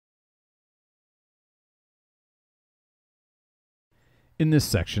In this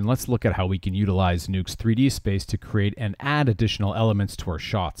section, let's look at how we can utilize Nuke's 3D space to create and add additional elements to our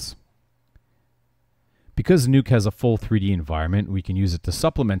shots. Because Nuke has a full 3D environment, we can use it to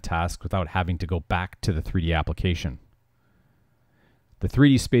supplement tasks without having to go back to the 3D application. The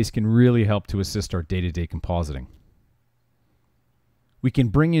 3D space can really help to assist our day-to-day compositing. We can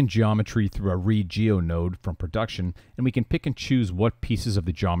bring in geometry through a Read Geo node from production, and we can pick and choose what pieces of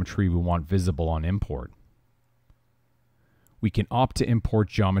the geometry we want visible on import. We can opt to import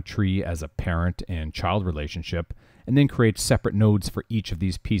geometry as a parent and child relationship, and then create separate nodes for each of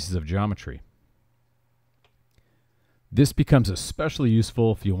these pieces of geometry. This becomes especially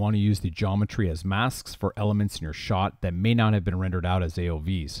useful if you want to use the geometry as masks for elements in your shot that may not have been rendered out as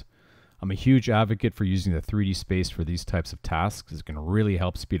AOVs. I'm a huge advocate for using the 3D space for these types of tasks. It's going to really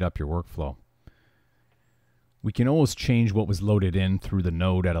help speed up your workflow. We can always change what was loaded in through the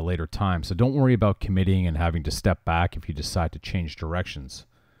node at a later time, so don't worry about committing and having to step back if you decide to change directions.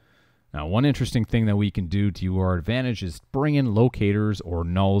 Now, one interesting thing that we can do to our advantage is bring in locators or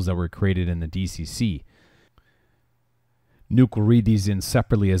nulls that were created in the DCC. Nuke will read these in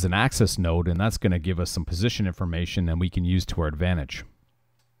separately as an access node, and that's going to give us some position information that we can use to our advantage.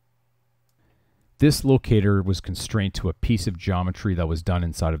 This locator was constrained to a piece of geometry that was done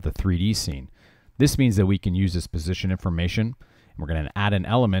inside of the 3D scene. This means that we can use this position information, and we're going to add an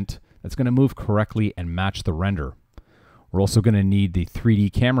element that's going to move correctly and match the render. We're also going to need the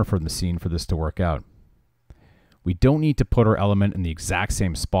 3D camera from the scene for this to work out. We don't need to put our element in the exact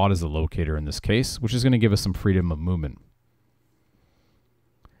same spot as the locator in this case, which is going to give us some freedom of movement.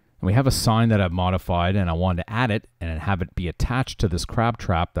 And we have a sign that I've modified, and I want to add it and have it be attached to this crab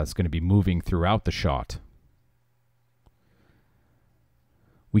trap that's going to be moving throughout the shot.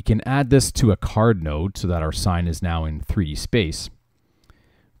 We can add this to a card node so that our sign is now in 3D space.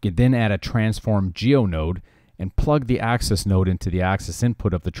 We can then add a transform geo node and plug the axis node into the axis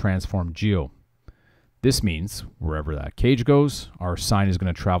input of the transform geo. This means wherever that cage goes, our sign is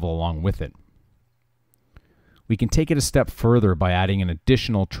going to travel along with it. We can take it a step further by adding an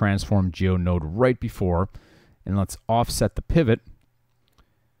additional transform geo node right before, and let's offset the pivot.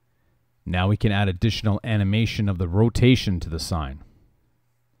 Now we can add additional animation of the rotation to the sign.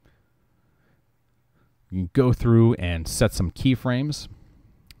 We can go through and set some keyframes,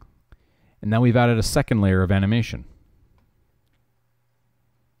 and now we've added a second layer of animation.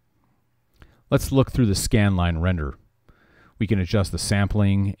 Let's look through the scanline render. We can adjust the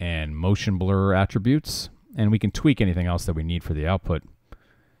sampling and motion blur attributes, and we can tweak anything else that we need for the output.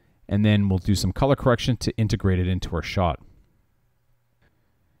 And then we'll do some color correction to integrate it into our shot.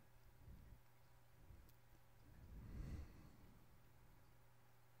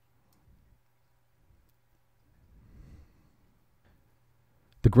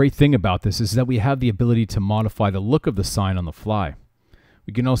 The great thing about this is that we have the ability to modify the look of the sign on the fly.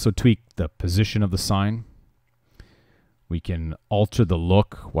 We can also tweak the position of the sign. We can alter the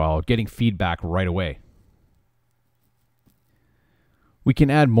look while getting feedback right away. We can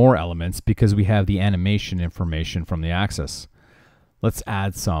add more elements because we have the animation information from the axis. Let's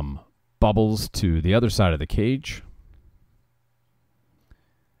add some bubbles to the other side of the cage.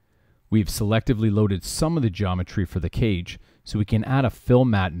 We've selectively loaded some of the geometry for the cage, so we can add a fill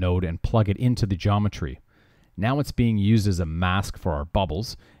mat node and plug it into the geometry. Now it's being used as a mask for our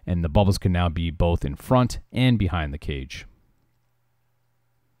bubbles, and the bubbles can now be both in front and behind the cage.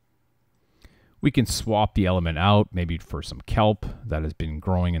 We can swap the element out, maybe for some kelp that has been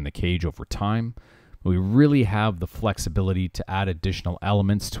growing in the cage over time. But we really have the flexibility to add additional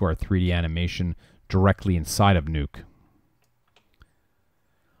elements to our 3D animation directly inside of Nuke.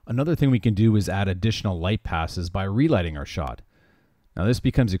 Another thing we can do is add additional light passes by relighting our shot. Now this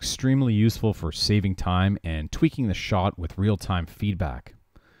becomes extremely useful for saving time and tweaking the shot with real-time feedback.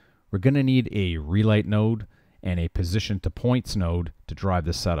 We're going to need a relight node and a position to points node to drive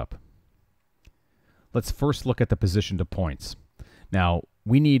this setup. Let's first look at the position to points. Now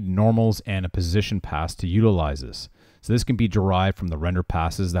we need normals and a position pass to utilize this. So this can be derived from the render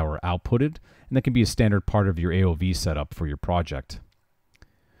passes that were outputted, and that can be a standard part of your AOV setup for your project.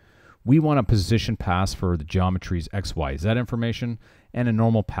 We want a position pass for the geometry's XYZ information and a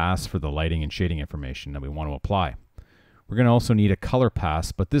normal pass for the lighting and shading information that we want to apply. We're going to also need a color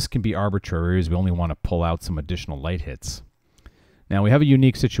pass, but this can be arbitrary as we only want to pull out some additional light hits. Now we have a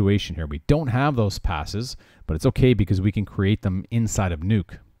unique situation here. We don't have those passes, but it's okay because we can create them inside of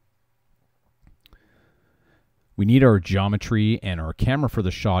Nuke. We need our geometry and our camera for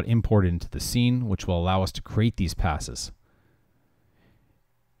the shot imported into the scene, which will allow us to create these passes.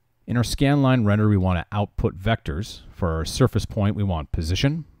 In our scanline render, we want to output vectors. For our surface point, we want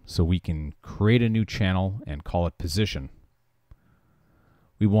position, so we can create a new channel and call it position.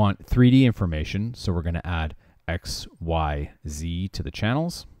 We want 3D information, so we're going to add X, Y, Z to the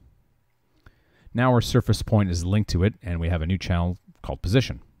channels. Now our surface point is linked to it, and we have a new channel called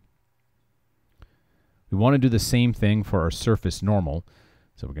position. We want to do the same thing for our surface normal,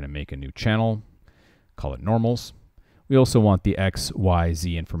 so we're going to make a new channel, call it normals. We also want the X, Y,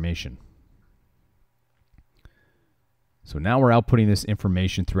 Z information. So now we're outputting this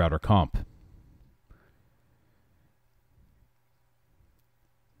information throughout our comp.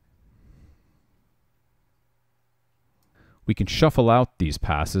 We can shuffle out these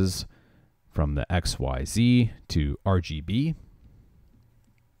passes from the X, Y, Z to RGB.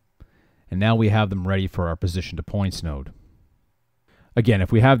 And now we have them ready for our position to points node. Again,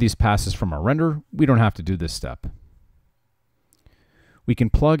 if we have these passes from our render, we don't have to do this step. We can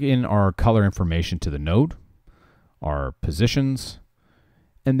plug in our color information to the node, our positions,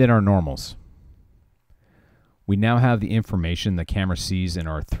 and then our normals. We now have the information the camera sees in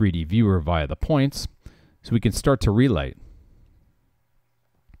our 3D viewer via the points, so we can start to relight.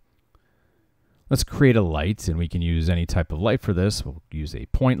 Let's create a light, and we can use any type of light for this. We'll use a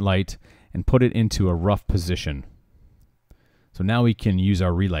point light and put it into a rough position. So now we can use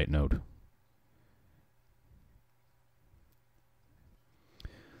our relight node.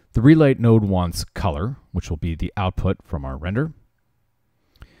 The relight node wants color, which will be the output from our render,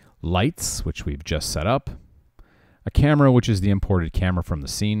 lights, which we've just set up, a camera, which is the imported camera from the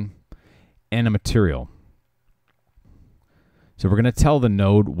scene, and a material. So we're going to tell the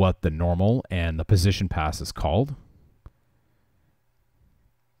node what the normal and the position pass is called.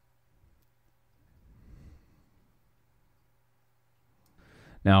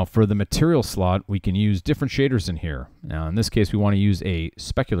 Now for the material slot, we can use different shaders in here. Now in this case, we want to use a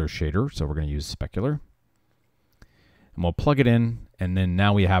specular shader, so we're going to use specular. And we'll plug it in, and then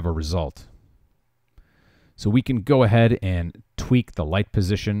now we have a result. So we can go ahead and tweak the light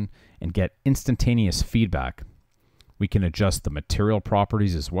position and get instantaneous feedback. We can adjust the material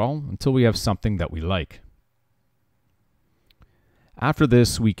properties as well until we have something that we like. After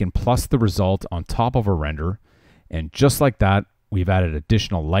this, we can plus the result on top of a render, and just like that, we've added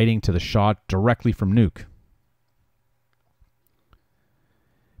additional lighting to the shot directly from Nuke.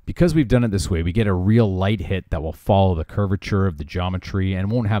 Because we've done it this way, we get a real light hit that will follow the curvature of the geometry and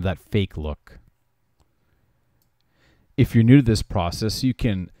won't have that fake look. If you're new to this process, you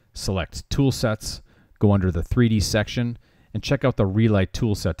can select Tool Sets, go under the 3D section, and check out the Relight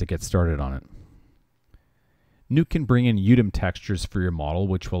toolset to get started on it. Nuke can bring in UDIM textures for your model,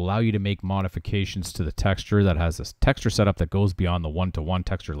 which will allow you to make modifications to the texture that has a texture setup that goes beyond the one-to-one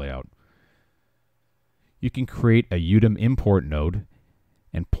texture layout. You can create a UDIM import node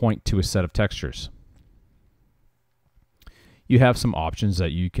and point to a set of textures. You have some options that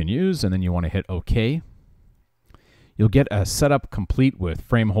you can use, and then you want to hit OK. You'll get a setup complete with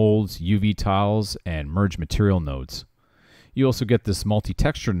frame holds, UV tiles, and merge material nodes. You also get this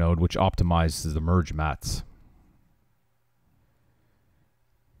multi-texture node, which optimizes the merge mats.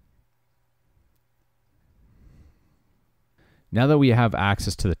 Now that we have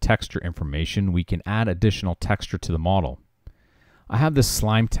access to the texture information, we can add additional texture to the model. I have this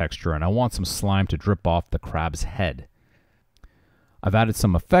slime texture, and I want some slime to drip off the crab's head. I've added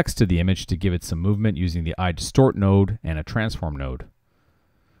some effects to the image to give it some movement using the iDistort node and a transform node.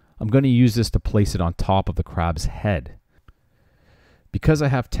 I'm going to use this to place it on top of the crab's head. Because I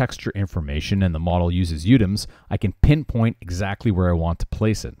have texture information and the model uses UDIMs, I can pinpoint exactly where I want to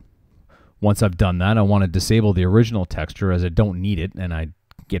place it. Once I've done that, I want to disable the original texture as I don't need it, and I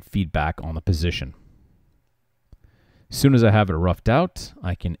get feedback on the position. As soon as I have it roughed out,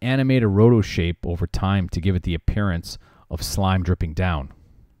 I can animate a roto shape over time to give it the appearance of slime dripping down.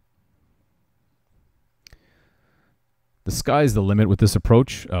 The sky's the limit with this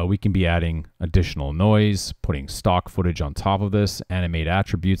approach. We can be adding additional noise, putting stock footage on top of this, animate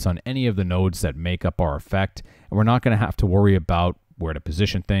attributes on any of the nodes that make up our effect, and we're not going to have to worry about where to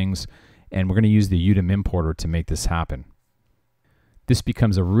position things, and we're going to use the UDIM importer to make this happen. This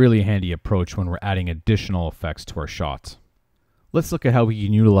becomes a really handy approach when we're adding additional effects to our shots. Let's look at how we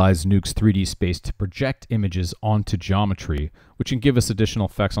can utilize Nuke's 3D space to project images onto geometry, which can give us additional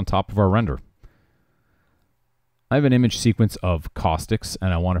effects on top of our render. I have an image sequence of caustics,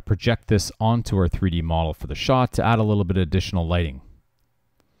 and I want to project this onto our 3D model for the shot to add a little bit of additional lighting.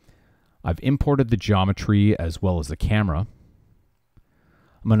 I've imported the geometry as well as the camera.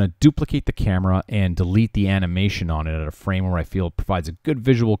 I'm going to duplicate the camera and delete the animation on it at a frame where I feel it provides a good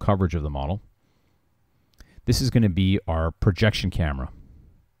visual coverage of the model. This is going to be our projection camera.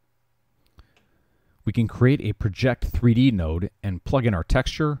 We can create a project 3D node and plug in our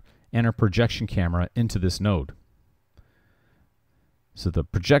texture and our projection camera into this node. So the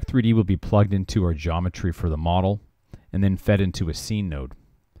Project 3D will be plugged into our geometry for the model and then fed into a scene node.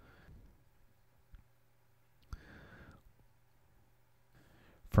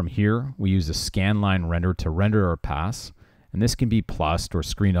 From here, we use a scanline render to render our pass, and this can be plussed or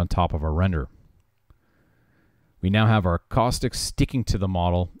screened on top of our render. We now have our caustics sticking to the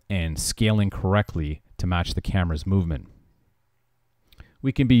model and scaling correctly to match the camera's movement.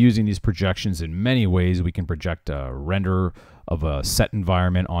 We can be using these projections in many ways. We can project a render of a set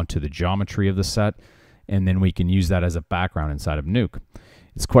environment onto the geometry of the set, and then we can use that as a background inside of Nuke.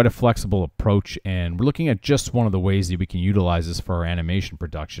 It's quite a flexible approach, and we're looking at just one of the ways that we can utilize this for our animation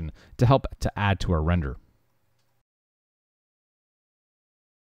production to help to add to our render.